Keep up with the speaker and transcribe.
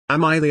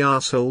Am I the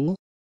asshole?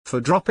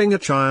 For dropping a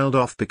child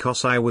off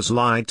because I was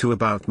lied to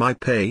about my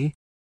pay?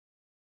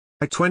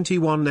 I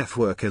 21F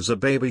work as a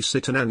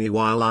babysitter nanny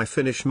while I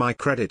finish my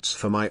credits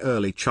for my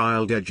early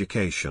child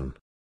education.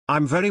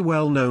 I'm very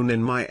well known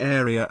in my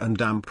area and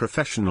am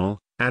professional,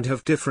 and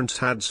have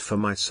different ads for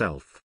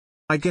myself.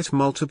 I get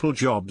multiple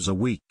jobs a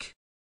week.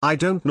 I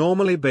don't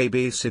normally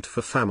babysit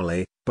for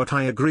family, but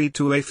I agreed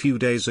to a few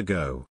days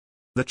ago.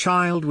 The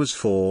child was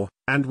 4,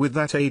 and with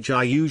that age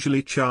I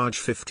usually charge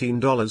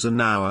 $15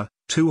 an hour,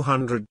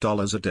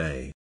 $200 a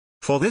day.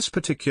 For this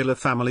particular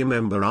family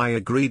member I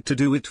agreed to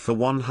do it for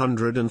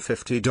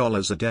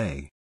 $150 a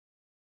day.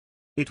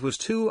 It was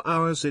 2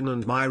 hours in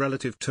and my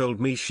relative told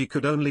me she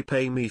could only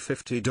pay me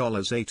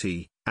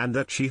 $50.80, and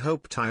that she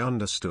hoped I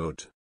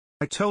understood.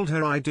 I told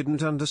her I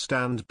didn't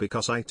understand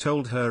because I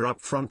told her up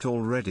front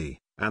already,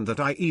 and that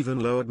I even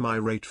lowered my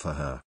rate for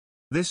her.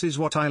 This is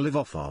what I live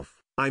off of.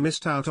 I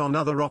missed out on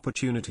other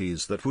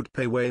opportunities that would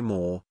pay way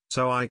more,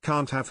 so I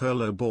can't have her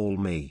lowball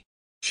me.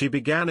 She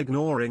began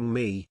ignoring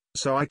me,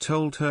 so I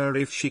told her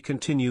if she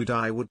continued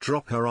I would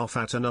drop her off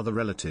at another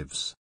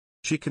relative's.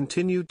 She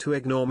continued to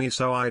ignore me,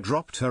 so I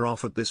dropped her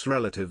off at this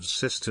relative's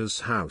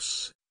sister's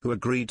house, who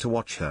agreed to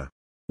watch her.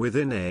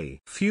 Within a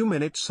few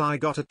minutes I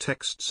got a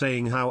text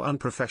saying how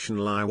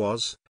unprofessional I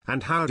was,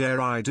 and how dare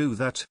I do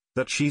that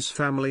she's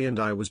family and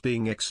I was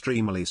being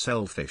extremely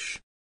selfish.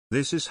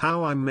 This is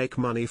how I make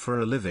money for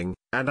a living,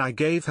 and I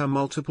gave her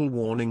multiple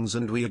warnings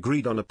and we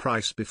agreed on a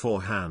price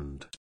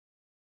beforehand.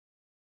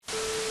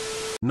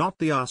 Not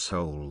the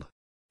asshole.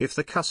 If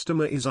the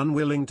customer is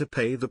unwilling to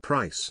pay the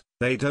price,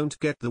 they don't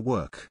get the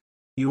work.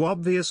 You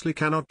obviously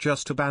cannot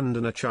just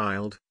abandon a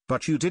child,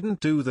 but you didn't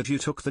do that. You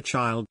took the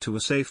child to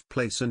a safe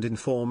place and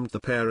informed the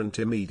parent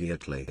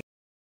immediately.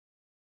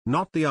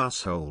 Not the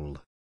asshole.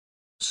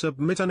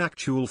 Submit an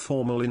actual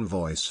formal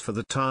invoice for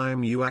the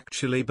time you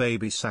actually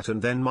babysat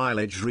and then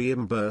mileage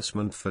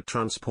reimbursement for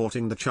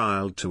transporting the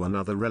child to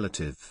another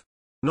relative.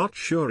 Not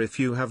sure if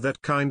you have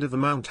that kind of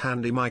amount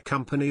handy? My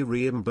company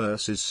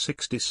reimburses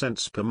 60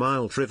 cents per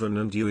mile driven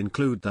and you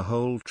include the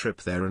whole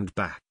trip there and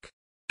back.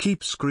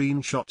 Keep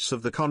screenshots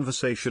of the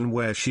conversation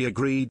where she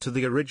agreed to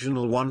the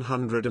original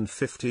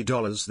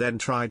 $150 then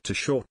tried to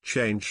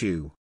shortchange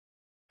you.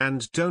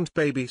 And don't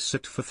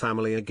babysit for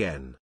family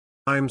again.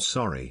 I'm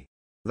sorry.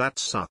 That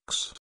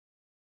sucks.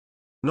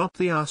 Not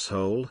the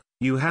asshole.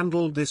 You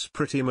handled this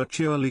pretty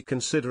maturely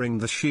considering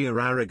the sheer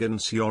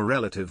arrogance your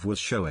relative was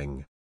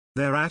showing.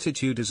 Their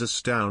attitude is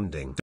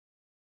astounding.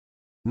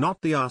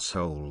 Not the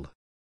asshole.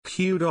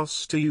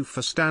 Kudos to you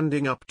for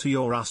standing up to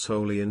your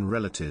assholeian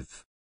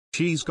relative.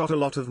 She's got a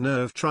lot of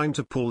nerve trying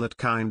to pull that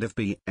kind of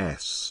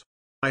BS.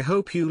 I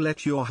hope you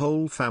let your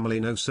whole family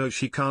know so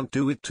she can't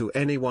do it to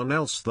anyone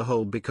else. The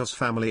whole because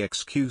family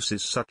excuse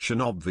is such an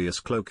obvious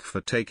cloak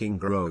for taking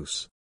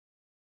gross.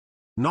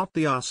 Not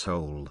the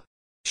asshole.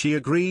 She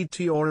agreed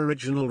to your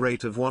original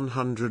rate of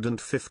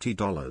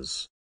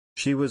 $150.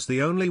 She was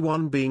the only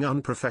one being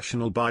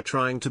unprofessional by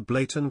trying to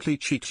blatantly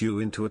cheat you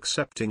into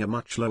accepting a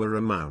much lower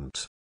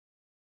amount.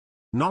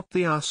 Not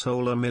the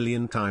asshole a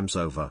million times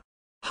over.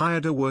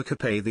 Hired a worker,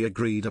 pay the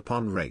agreed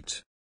upon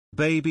rate.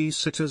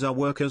 Babysitters are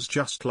workers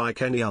just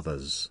like any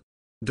others.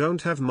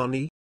 Don't have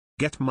money?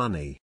 Get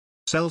money.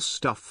 Sell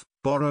stuff,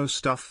 borrow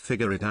stuff,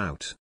 figure it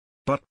out.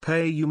 But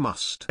pay you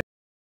must.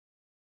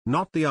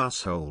 Not the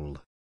asshole.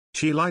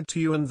 She lied to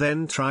you and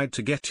then tried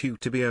to get you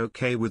to be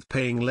okay with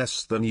paying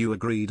less than you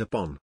agreed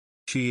upon.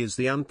 She is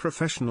the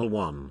unprofessional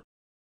one.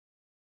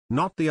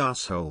 Not the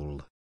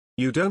asshole.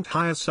 You don't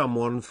hire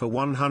someone for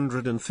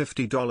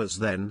 $150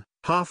 then,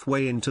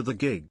 halfway into the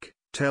gig,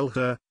 tell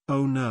her,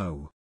 oh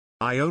no.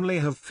 I only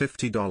have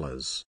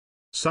 $50.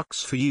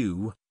 Sucks for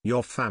you,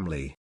 your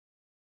family.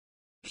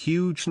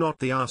 Huge not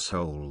the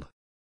asshole.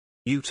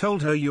 You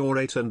told her your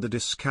rate and the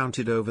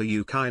discounted over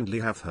you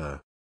kindly have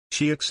her.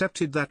 She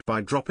accepted that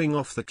by dropping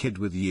off the kid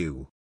with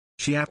you.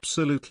 She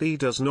absolutely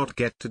does not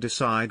get to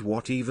decide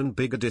what even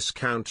bigger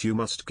discount you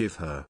must give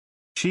her.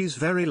 She's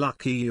very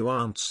lucky you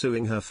aren't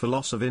suing her for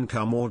loss of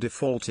income or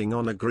defaulting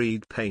on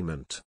agreed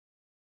payment.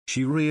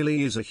 She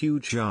really is a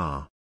huge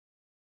jar.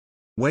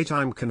 Wait,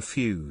 I'm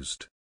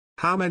confused.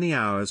 How many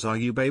hours are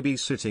you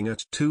babysitting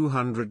at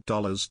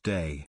 $200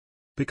 day?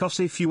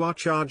 Because if you are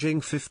charging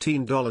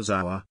 $15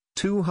 hour,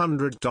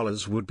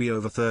 $200 would be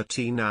over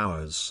 13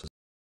 hours.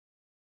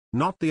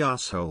 Not the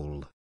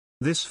asshole.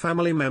 This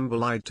family member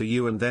lied to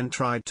you and then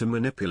tried to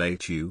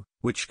manipulate you,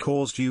 which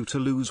caused you to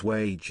lose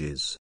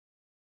wages.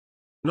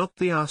 Not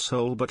the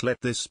asshole, but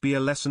let this be a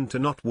lesson to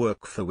not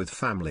work for with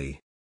family.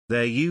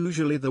 They're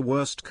usually the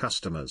worst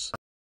customers.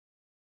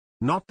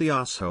 Not the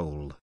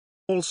asshole.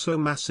 Also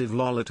massive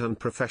lol at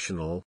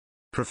unprofessional.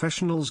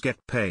 Professionals get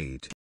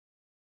paid.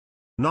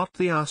 Not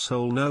the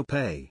asshole, no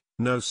pay,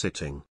 no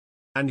sitting.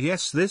 And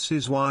yes, this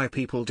is why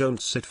people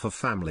don't sit for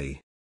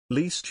family.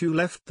 Least you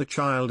left the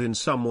child in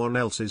someone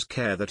else's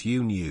care that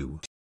you knew.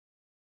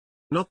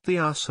 Not the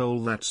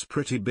asshole, that's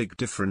pretty big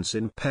difference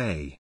in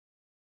pay.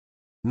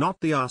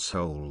 Not the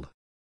asshole.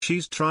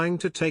 She's trying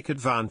to take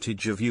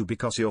advantage of you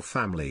because you're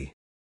family.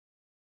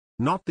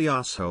 Not the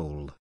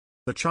asshole.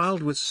 The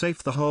child was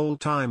safe the whole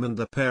time and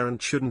the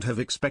parent shouldn't have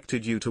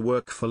expected you to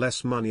work for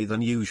less money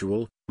than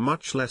usual,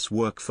 much less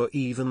work for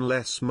even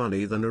less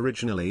money than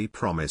originally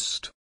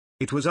promised.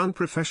 It was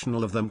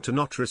unprofessional of them to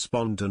not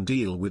respond and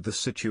deal with the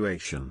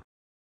situation.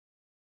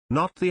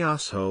 Not the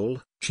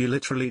asshole, she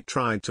literally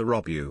tried to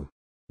rob you.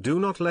 Do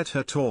not let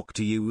her talk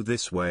to you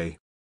this way.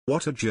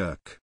 What a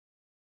jerk.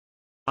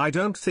 I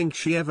don't think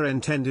she ever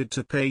intended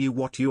to pay you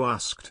what you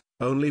asked,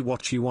 only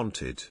what she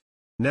wanted.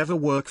 Never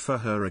work for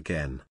her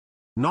again.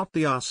 Not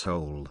the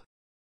asshole.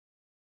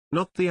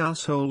 Not the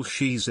asshole,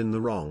 she's in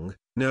the wrong,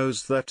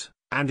 knows that,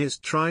 and is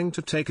trying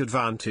to take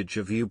advantage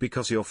of you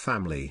because you're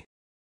family.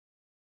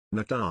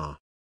 Nata.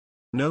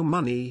 No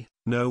money,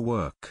 no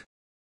work.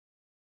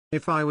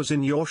 If I was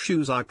in your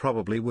shoes I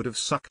probably would have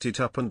sucked it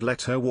up and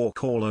let her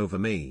walk all over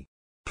me.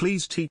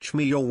 Please teach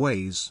me your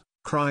ways,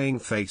 crying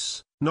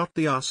face, not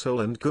the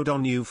asshole, and good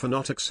on you for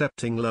not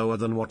accepting lower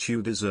than what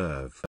you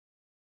deserve.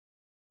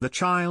 The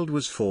child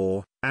was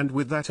 4, and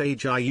with that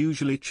age I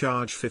usually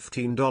charge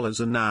 $15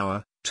 an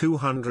hour,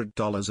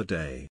 $200 a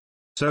day.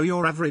 So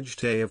your average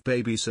day of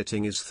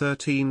babysitting is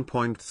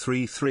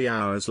 13.33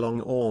 hours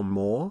long or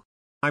more?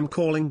 I'm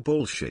calling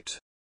bullshit.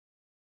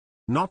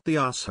 Not the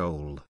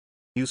asshole.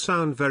 You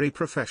sound very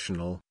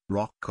professional,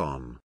 rock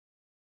on.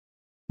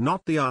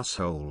 Not the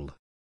asshole.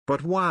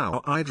 But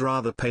wow, I'd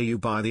rather pay you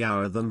by the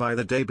hour than by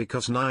the day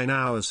because 9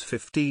 hours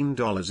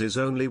 $15 is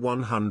only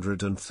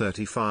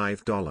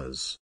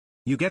 $135.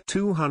 You get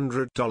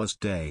 $200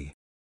 day.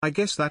 I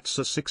guess that's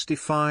a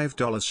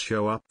 $65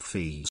 show-up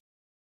fee.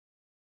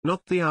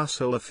 Not the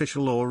asshole,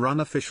 official or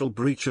unofficial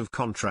breach of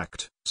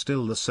contract,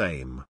 still the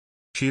same.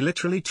 She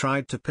literally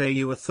tried to pay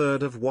you a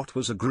third of what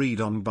was agreed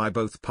on by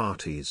both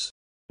parties.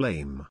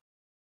 Lame.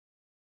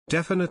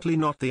 Definitely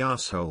not the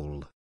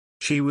asshole.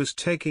 She was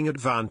taking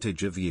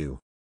advantage of you.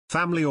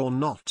 Family or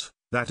not,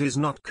 that is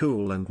not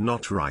cool and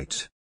not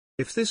right.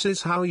 If this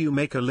is how you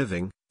make a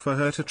living, for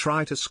her to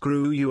try to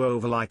screw you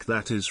over like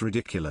that is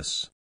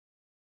ridiculous.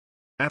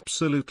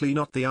 Absolutely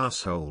not the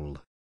asshole.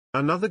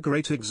 Another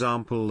great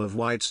example of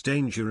why it's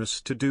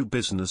dangerous to do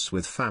business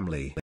with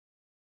family.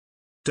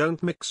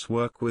 Don't mix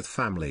work with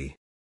family.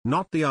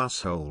 Not the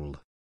asshole.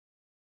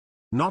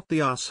 Not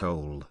the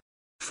asshole.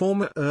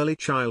 Former early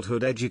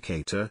childhood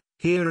educator,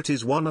 here it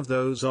is one of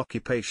those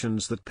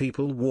occupations that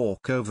people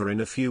walk over in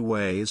a few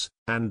ways,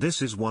 and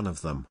this is one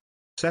of them.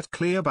 Set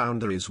clear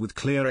boundaries with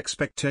clear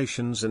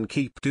expectations and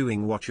keep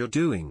doing what you're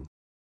doing.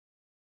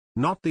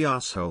 Not the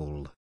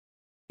asshole.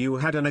 You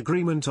had an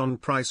agreement on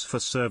price for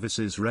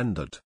services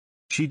rendered.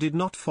 She did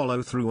not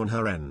follow through on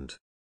her end.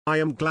 I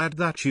am glad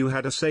that you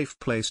had a safe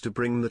place to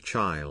bring the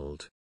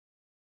child.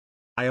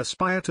 I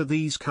aspire to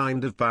these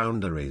kind of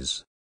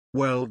boundaries.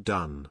 Well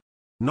done.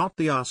 Not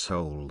the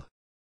asshole.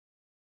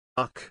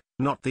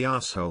 Not the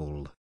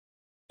asshole.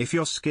 If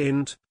you're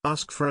skinned,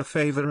 ask for a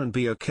favor and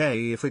be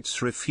okay if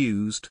it's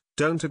refused.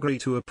 Don't agree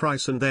to a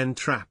price and then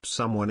trap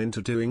someone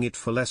into doing it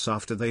for less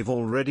after they've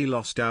already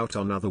lost out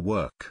on other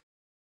work.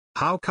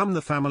 How come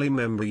the family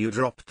member you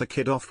dropped the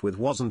kid off with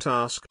wasn't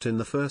asked in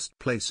the first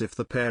place if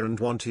the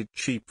parent wanted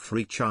cheap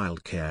free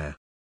childcare?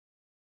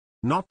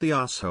 Not the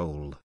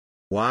asshole.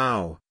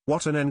 Wow,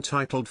 what an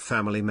entitled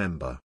family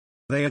member.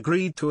 They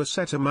agreed to a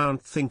set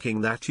amount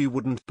thinking that you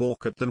wouldn't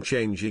balk at them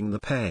changing the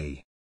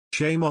pay.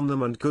 Shame on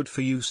them and good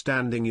for you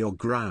standing your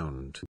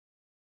ground.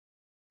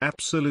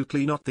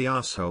 Absolutely not the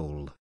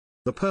asshole.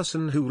 The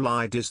person who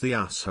lied is the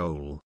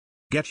asshole.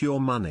 Get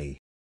your money.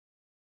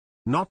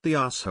 Not the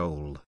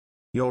asshole.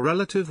 Your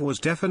relative was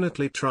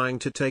definitely trying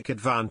to take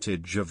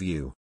advantage of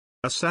you.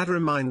 A sad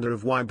reminder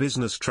of why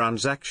business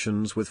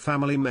transactions with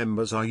family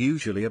members are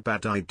usually a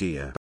bad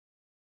idea.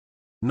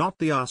 Not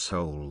the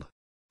asshole.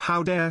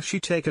 How dare she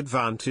take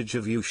advantage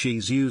of you?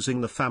 She's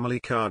using the family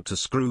card to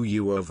screw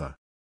you over.